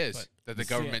what it is. conspiracies, That the The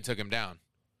government took him down.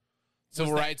 but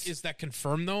Civil rights. is that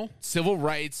confirmed though? Civil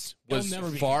rights was It'll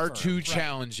never be far confirmed. too Right.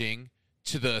 challenging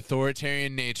to the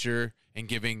authoritarian nature and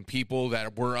giving people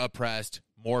that were oppressed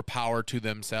more power to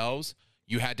themselves.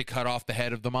 You had to cut off the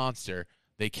head of the monster.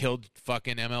 They killed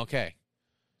fucking MLK.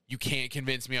 You can't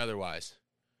convince me otherwise.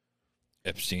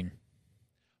 Epstein.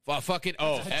 Fucking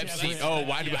Epstein.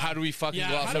 Jeffrey. How do we fucking Yeah,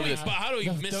 gloss how do over we, this? how do we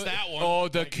miss the- that one? Oh,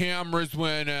 the cameras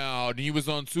went out. He was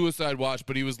on suicide watch,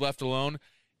 but he was left alone.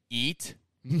 Eat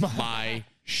my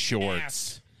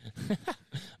shorts. Okay,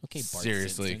 Bart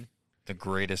Seriously. Simpson. The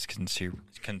greatest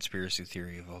conspiracy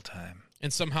theory of all time.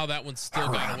 And somehow that one still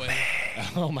got away.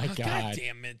 Oh my God god.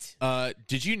 damn it!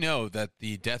 Did you know that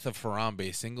the death of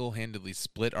Harambe single-handedly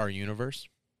split our universe?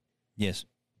 Yes.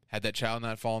 Had that child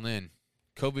not fallen in,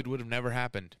 COVID would have never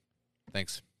happened.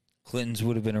 Thanks. Clintons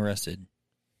would have been arrested.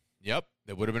 Yep,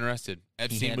 they would have been arrested.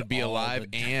 Epstein had would be all alive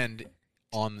the- and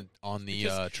on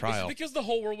the trial. Is it because the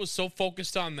whole world was so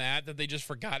focused on that they just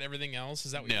forgot everything else?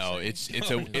 Is that what No, you're saying?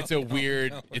 it's a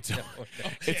weird it's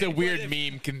a weird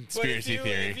meme conspiracy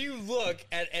theory. If you look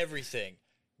at everything,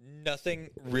 nothing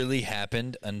really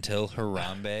happened until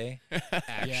Harambe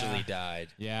actually died.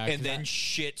 Yeah, And then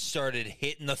shit started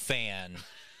hitting the fan.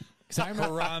 'Cause I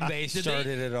remember, Harambe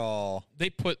started it all.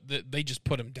 They just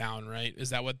put him down, right? Is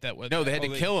that what that was? No, they had to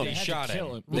kill him. They had to shot kill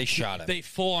him. him. They shot him. They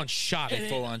full on shot They him.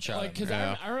 full on shot like, him. because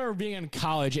I remember being in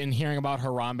college and hearing about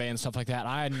Harambe and stuff like that.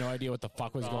 I had no idea what the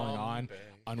fuck was going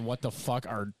on what the fuck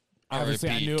are. Obviously,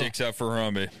 I knew. Dicks out for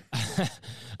Harambe.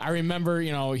 I remember,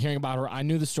 you know, hearing about her. I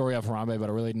knew the story of Harambe, but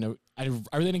I really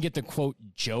didn't get the quote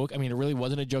joke. I mean, it really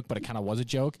wasn't a joke, but it kind of was a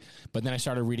joke. But then I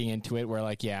started reading into it, where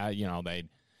like, yeah, you know,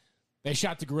 they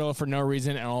shot the gorilla for no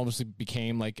reason, and almost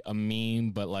became like a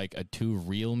meme, but like a too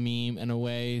real meme in a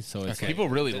way. So it's like, People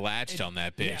really latched on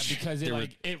that yeah, bitch. because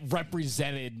it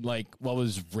represented like what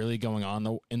was really going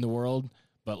on in the world,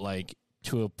 but like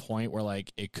to a point where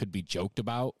like it could be joked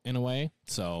about in a way.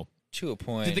 So To a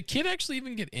point. Did the kid actually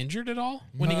even get injured at all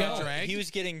when he got No, dragged? He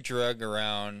was getting drugged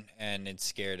around, and it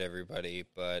scared everybody.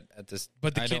 But at this,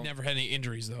 but the I kid don't- never had any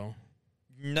injuries though.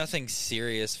 nothing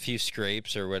serious, few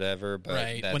scrapes or whatever. But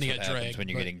Right, that's when he what got happens dragged, when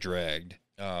you're but- getting dragged.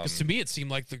 Because to me, it seemed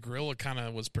like the gorilla kind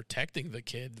of was protecting the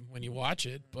kid when you watch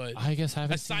it. But I guess I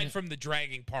haven't seen aside it. from the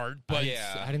dragging part, but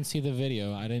yeah. I didn't see the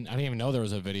video. I didn't even know there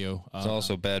was a video. It's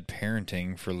also bad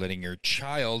parenting for letting your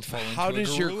child fall into How a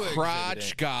does your gorilla crotch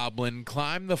exhibit. goblin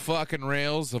climb the fucking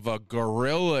rails of a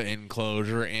gorilla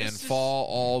enclosure and This is- fall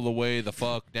all the way the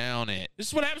fuck down it? this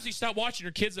is what happens when you stop watching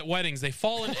your kids at weddings. They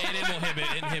fall in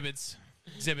and inhibits.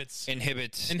 Inhibits.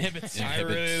 Inhibits. I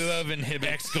really love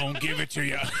inhibits. X gonna give it to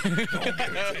you.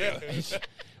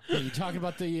 Are you talking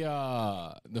about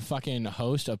the fucking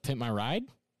host of Pimp My Ride?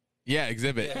 Yeah,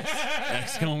 exhibit.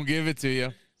 X gonna give it to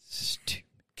you. Stu-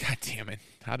 God damn it!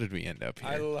 How did we end up here?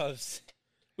 I love.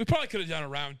 We probably could have done a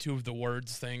round 2 of the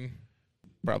words thing.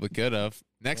 Probably could have.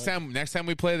 Next time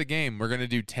we play the game, we're gonna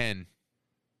do 10.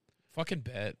 Fucking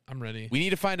bet. I'm ready. We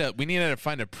need to find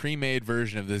a pre-made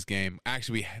version of this game.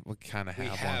 Actually, we kind of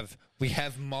have. We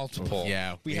have multiple.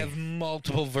 Yeah, we have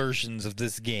multiple versions of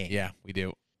this game. one. Yeah, we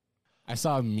do. I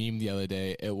saw a meme the other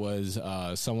day. It was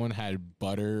someone had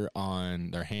butter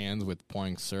on their hands with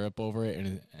pouring syrup over it,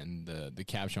 and the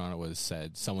caption on it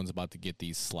said, "Someone's about to get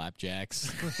these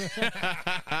slapjacks."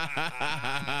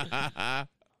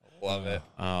 Love it.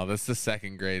 Oh, that's the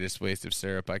second greatest waste of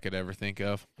syrup I could ever think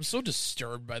of. I'm so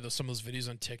disturbed by some of those videos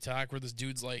on TikTok where this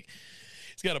dude's like,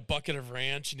 He's got a bucket of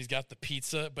ranch and he's got the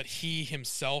pizza, but he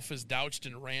himself is doused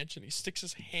in ranch and he sticks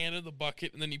his hand in the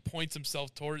bucket and then he points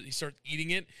himself toward it. He starts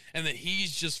eating it and then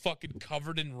he's just fucking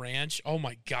covered in ranch. Oh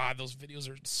my God, those videos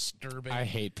are disturbing. I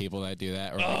hate people that do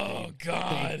that. Or Oh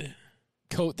God.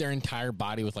 coat their entire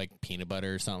body with like peanut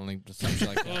butter or something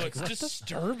like that. Oh, it's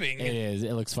disturbing. It is.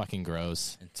 It looks fucking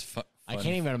gross. It's I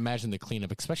can't even imagine the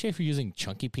cleanup, especially if you're using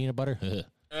chunky peanut butter.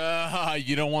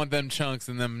 You don't want them chunks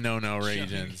and them no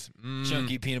regions.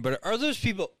 chunky peanut butter. Are those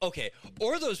people okay?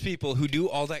 Or those people who do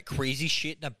all that crazy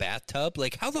shit in a bathtub?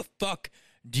 Like, how the fuck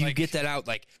do you get that out?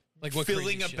 Like what filling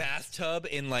crazy a shit? bathtub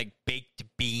in like baked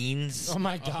beans? Oh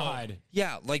my God.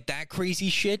 Yeah, like that crazy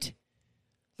shit.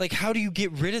 Like, how do you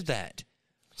get rid of that?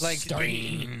 Like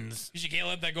Because you can't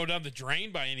let that go down the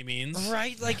drain by any means.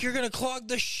 right? Like you're gonna clog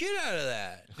the shit out of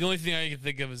that. The only thing I can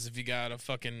think of is if you got a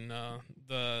fucking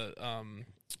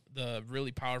the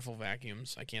really powerful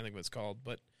vacuums. I can't think of what it's called,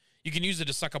 but you can use it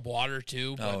to suck up water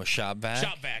too. But Oh, shop vac.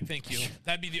 shop vac, thank you.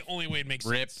 That'd be the only way it makes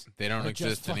Rip. sense. They don't Or just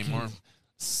exist fucking anymore.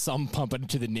 Some pumping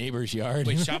to the neighbor's yard.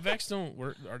 Wait, shop vacs don't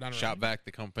work or not? Shop Vac,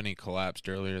 the company, collapsed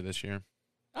earlier this year.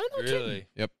 I'm not kidding.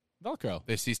 Yep. Velcro.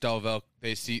 They ceased all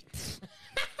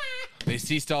they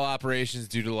ceased all operations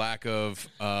due to lack of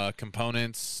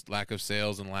components, lack of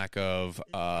sales, and lack of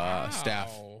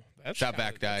staff. That's Shop kinda-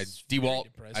 Vac died. that's very DeWalt,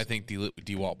 depressing. I think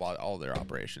DeWalt bought all their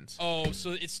operations. Oh,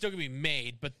 so it's still gonna be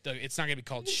made, but it's not gonna be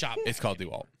called shop. It's called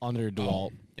DeWalt. Under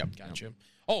DeWalt. Yep. Gotcha.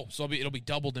 Oh, so it'll be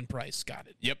doubled in price. Got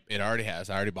it. Yep. It already has.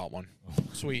 I already bought one.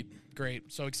 Sweet.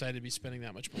 Great. So excited to be spending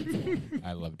that much money.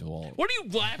 I love DeWalt. What are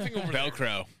you laughing over there?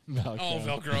 Velcro. Velcro. Oh,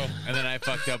 Velcro. And then I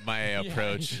fucked up my Yeah,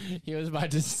 approach. He was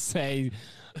about to say,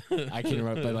 I can't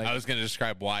remember, but like, I was going to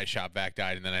describe why Shop Vac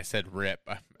died, and then I said rip,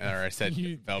 or I said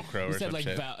You- Velcro you or said some like,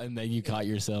 shit. and then you caught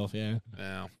yourself, yeah.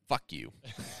 No, fuck you.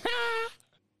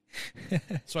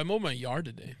 So I mowed my yard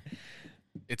today.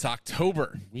 It's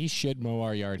October. We should mow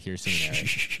our yard here soon,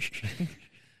 Eric.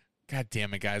 God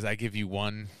damn it, guys! I give you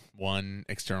one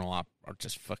external or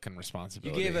just fucking You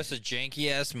responsibility. gave us a janky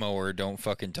ass mower. Don't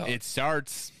fucking talk. It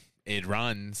starts. It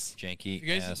runs. janky If you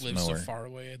guys ass live mower. so far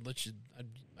away, I'd let you.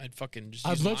 I'd fucking just.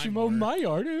 I'd use let you mow mower. my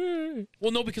yard. Oh,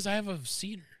 Well, no, because I have a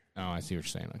cedar. I see what you're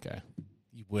saying. Okay.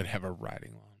 You would have a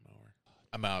riding lawnmower.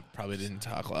 I'm out. Probably didn't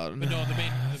talk loud But enough. no,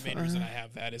 the main reason I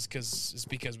have that is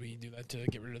because we do that to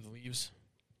get rid of the leaves.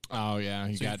 Oh, yeah.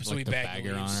 You So- got so we like the bag the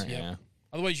bagger on leaves, it. yep. Yeah.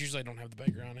 Otherwise, usually I don't have the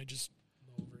bagger on. I just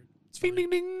mow over it. It's Ding fine.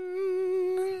 ding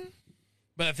ding.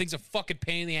 But that thing's a fucking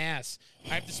pain in the ass.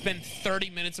 I have to spend 30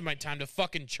 minutes of my time to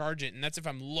fucking charge it, and that's if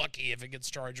I'm lucky if it gets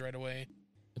charged right away.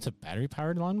 It's a battery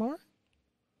powered lawnmower?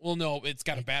 Well, no, it's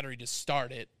got a battery to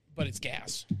start it, but it's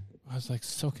gas. I was like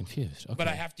so confused. Okay. But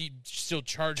I have to still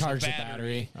charge charge the the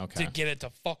battery, battery. Okay. to get it to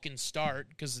fucking start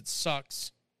because it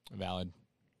sucks. Valid.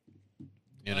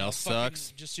 You know, Fucking-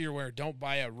 sucks. Just so you're aware, don't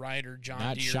buy a Ryder John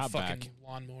Not Deere shop fucking vac.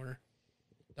 lawnmower.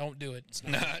 Don't do it. It's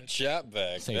not worth Not it. shop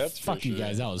vac. Say, That's fuck for you sure.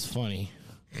 guys. That was funny.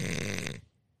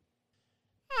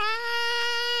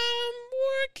 I'm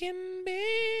working,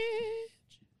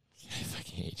 bitch. I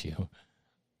fucking hate you.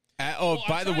 Oh, Well,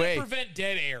 by I'm the trying to way, prevent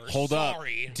dead air. hold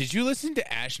Sorry. up. Did you listen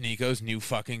to Ash Nico's new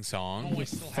fucking song? Oh, I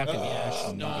still have it.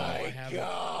 Ash No, I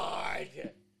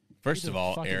haven't. First of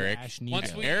all, Fucking Eric. Ash Once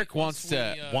Nico. we- Eric wants once we,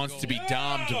 to wants go- to be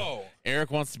domed. No! Eric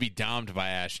wants to be domed by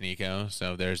Ash Nico,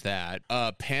 so there's that.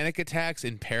 Panic Attacks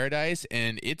in Paradise,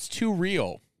 and it's too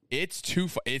real. It's too.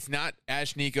 It's not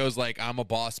Ash Nico's like I'm a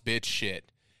boss bitch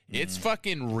shit. It's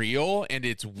fucking real, and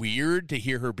it's weird to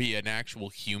hear her be an actual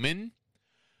human.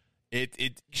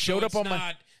 It showed up on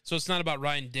my. So it's not about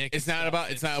Ryan Dick. It's and not stuff.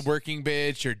 about. It's not Working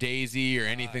Bitch or Daisy or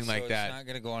anything like so that. It's not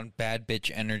gonna go on bad bitch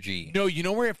energy. No, you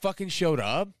know where it fucking showed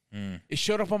up? It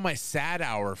showed up on my Sad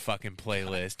Hour fucking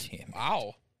playlist. Damn it.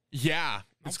 Wow. Yeah,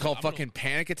 it's I'm called gonna- fucking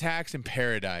Panic Attacks in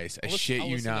Paradise. I I'll shit you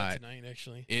listen to that not. tonight,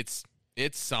 actually. It's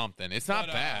something. It's not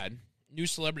But, bad. New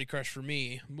celebrity crush for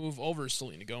me. Move over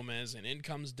Selena Gomez, and in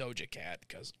comes Doja Cat.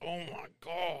 Because oh my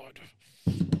god,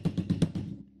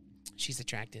 she's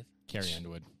attractive. Carrie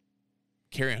Underwood.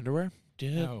 Carrie Underwear.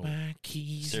 No. My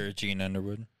keys. Sarah Jean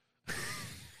Underwood.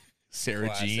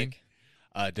 Sarah Jean.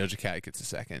 Classic. Doja Cat gets a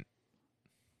second.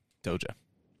 Doja.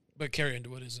 But Carrie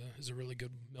Underwood is a really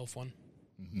good MILF one.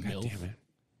 MILF. Damn it.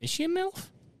 Is she a MILF?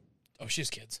 Oh, she has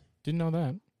kids. Didn't know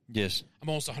that. Yes. I'm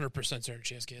almost 100% certain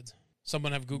she has kids.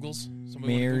 Someone have Googles? Somebody want to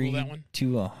Married Google that one?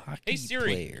 to a hockey Hey,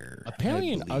 Siri. player. Apparently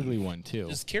I an believe. ugly one, too.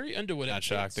 Does Carrie Underwood have Not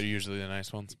shocked. They're kids? usually the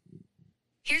nice ones.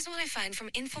 Here's what I find from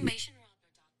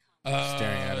informationrobber.com.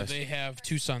 Staring at us. They have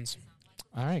 2 sons.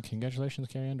 All right. Congratulations,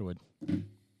 Carrie Underwood.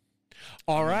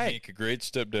 All right. Make a great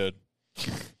stepdad.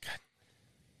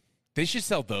 They should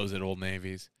sell those at Old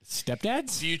Navy's.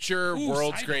 Stepdads? Future Ooh,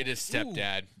 world's side greatest note. Ooh.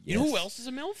 stepdad. You know who else is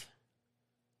a MILF?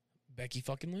 Becky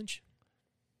fucking Lynch.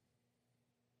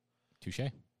 Touche.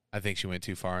 I think she went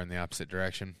too far in the opposite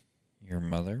direction. Your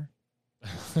mother?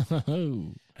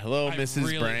 Hello, I Mrs.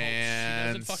 really hope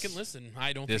Brands. She doesn't fucking listen.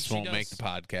 I don't This think she won't make does. the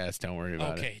podcast. Don't worry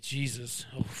about Okay, Jesus.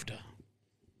 Oof, duh.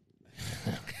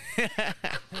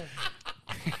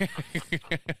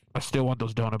 I still want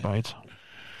those donut bites. it.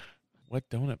 What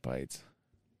donut bites?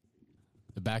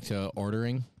 Back to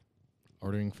ordering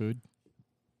food.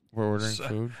 We're ordering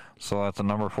food. So that's a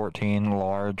number 14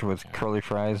 large with curly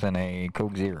fries and a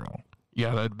Coke Zero.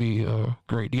 Yeah, that'd be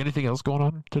great. Do you got anything else going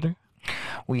on today?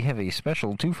 We have a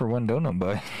special 2-for-1 donut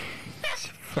bite.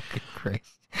 Fucking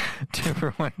Christ.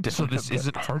 2-for-1 donut So this bite.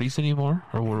 isn't Hardee's anymore?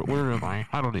 Or where am I?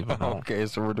 I don't even know. Okay,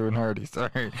 so we're doing Hardee's. All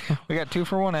right. We got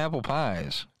 2-for-1 apple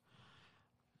pies.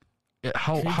 Yeah,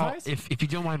 Cream how pies? if you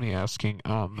don't mind me asking,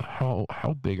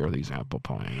 how big are these apple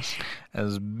pies?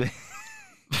 As big.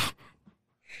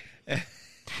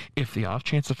 If the off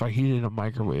chance if I heat it in a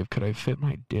microwave, could I fit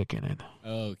my dick in it?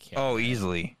 Okay. Oh,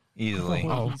 easily. Easily.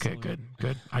 Oh, okay, good.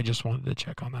 I just wanted to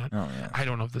check on that. Oh, yeah. I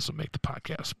don't know if this will make the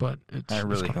podcast, but it's I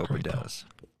really kinda hope great, it though. does.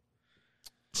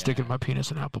 Sticking my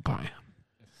penis in apple pie.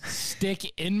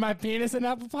 Stick in my penis in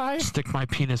apple pie? Stick my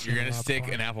penis. You're in gonna apple stick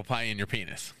pie. an apple pie in your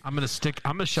penis. I'm gonna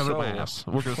shove it in my ass.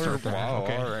 We're gonna start there. Wow,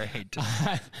 Okay. all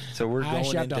right. So we're I going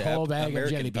shoved into a whole bag of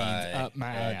American jelly beans pie, up my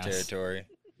ass. territory.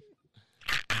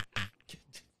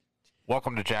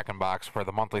 Welcome to Jack in Box, where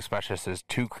the monthly specialist is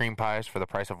 2 cream pies for the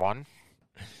price of 1.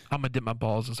 I'm gonna dip my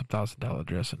balls in some $1,000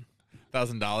 dressing.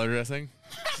 $1,000 dressing.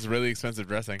 This is really expensive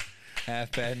dressing.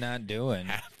 Half bad not doing.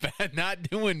 Bad not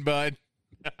doing, bud.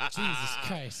 Jesus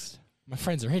Christ. My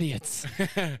friends are idiots.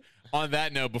 On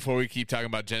that note, before we keep talking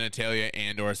about genitalia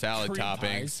and or salad Cream toppings,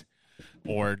 pies.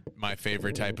 or my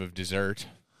favorite type of dessert,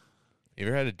 you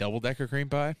ever had a double-decker cream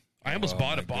pie? I almost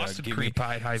bought a my God, Boston give cream me-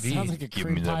 pie at Hy-Vee. Sounds like a Give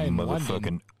cream me pie that in motherfucking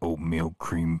London. oatmeal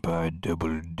cream pie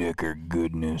double-decker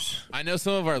goodness. I know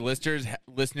some of our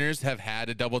listeners have had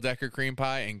a double-decker cream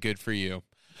pie, and good for you.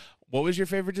 What was your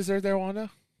favorite dessert there,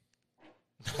 Wanda?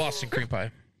 Boston cream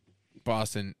pie.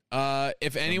 Boston.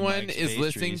 If anyone Mike's is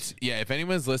listening, Pastries. if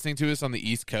anyone's listening to us on the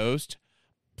East Coast,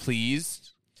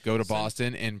 please go to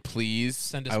Boston and please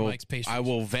Send us I will, Mike's Pastries. I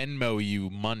will Venmo you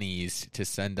monies to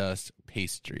send us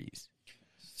pastries.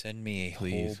 Send me a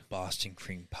Please. whole Boston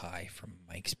cream pie from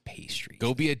Mike's Pastries.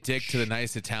 Go be a dick to the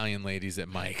nice Italian ladies at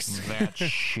Mike's. That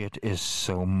shit is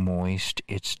so moist,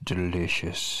 it's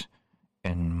delicious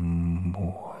and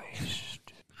moist.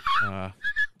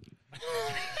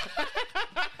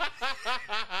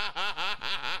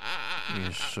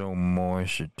 It's so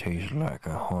moist, it tastes like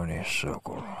a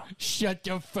honeysuckle. Shut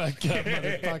the fuck up,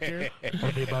 motherfucker.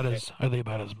 Are they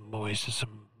about as moist as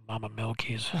some Mama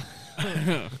Milkies?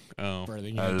 Oh,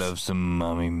 Birthing I hips. love some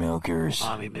mommy milkers.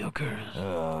 Mommy milkers.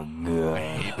 Oh, I God.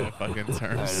 hate that fucking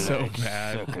term I so like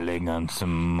bad. suckling on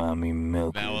some mommy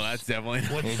milkers. Now, well, that's definitely not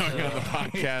going on the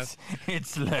podcast.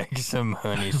 It's like some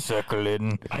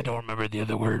honeysuckling. I don't remember the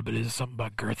other word, but it's something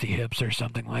about girthy hips or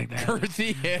something like that.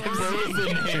 Girthy hips.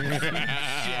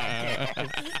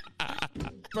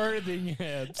 Birthing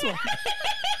hips.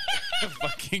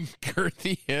 Fucking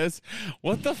girthy hips.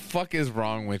 What the fuck is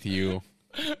wrong with you?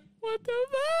 What the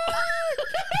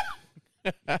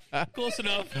fuck? Close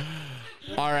enough.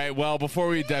 All right. Well, before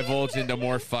we divulge into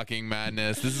more fucking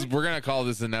madness, we're gonna call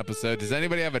this an episode. Does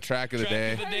anybody have a track of the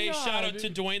Track of day? the day. God. Shout out to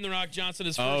Dwayne The Rock Johnson,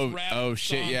 his first Oh, rap oh,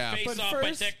 shit, song, yeah. Face But Off by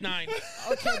first- Tech 9.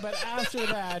 Okay, but after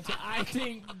that, I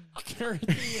think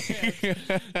Girthy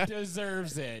Hips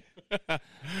deserves it. You better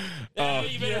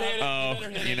hit it. You Oh, better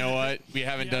hit you it. know what? We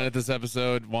haven't done it this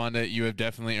episode. Wanda, you have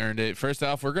definitely earned it. First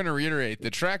off, we're going to reiterate the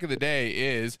track of the day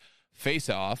is Face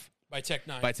Off By Tech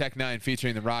 9. by Tech 9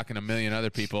 featuring The Rock and a million other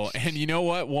people. And you know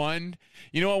what won?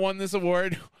 You know what won this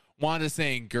award? Wanda's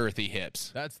saying girthy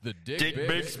hips. That's the Dick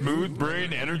Big Smooth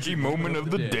Brain Energy Moment of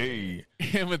the Day.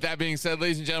 And with that being said,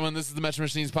 ladies and gentlemen, this is the Metro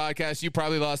Machines podcast. You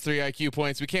probably lost 3 IQ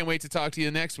points. We can't wait to talk to you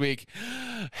next week.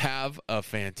 Have a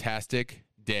fantastic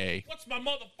day. What's my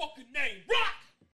motherfucking name? Rock!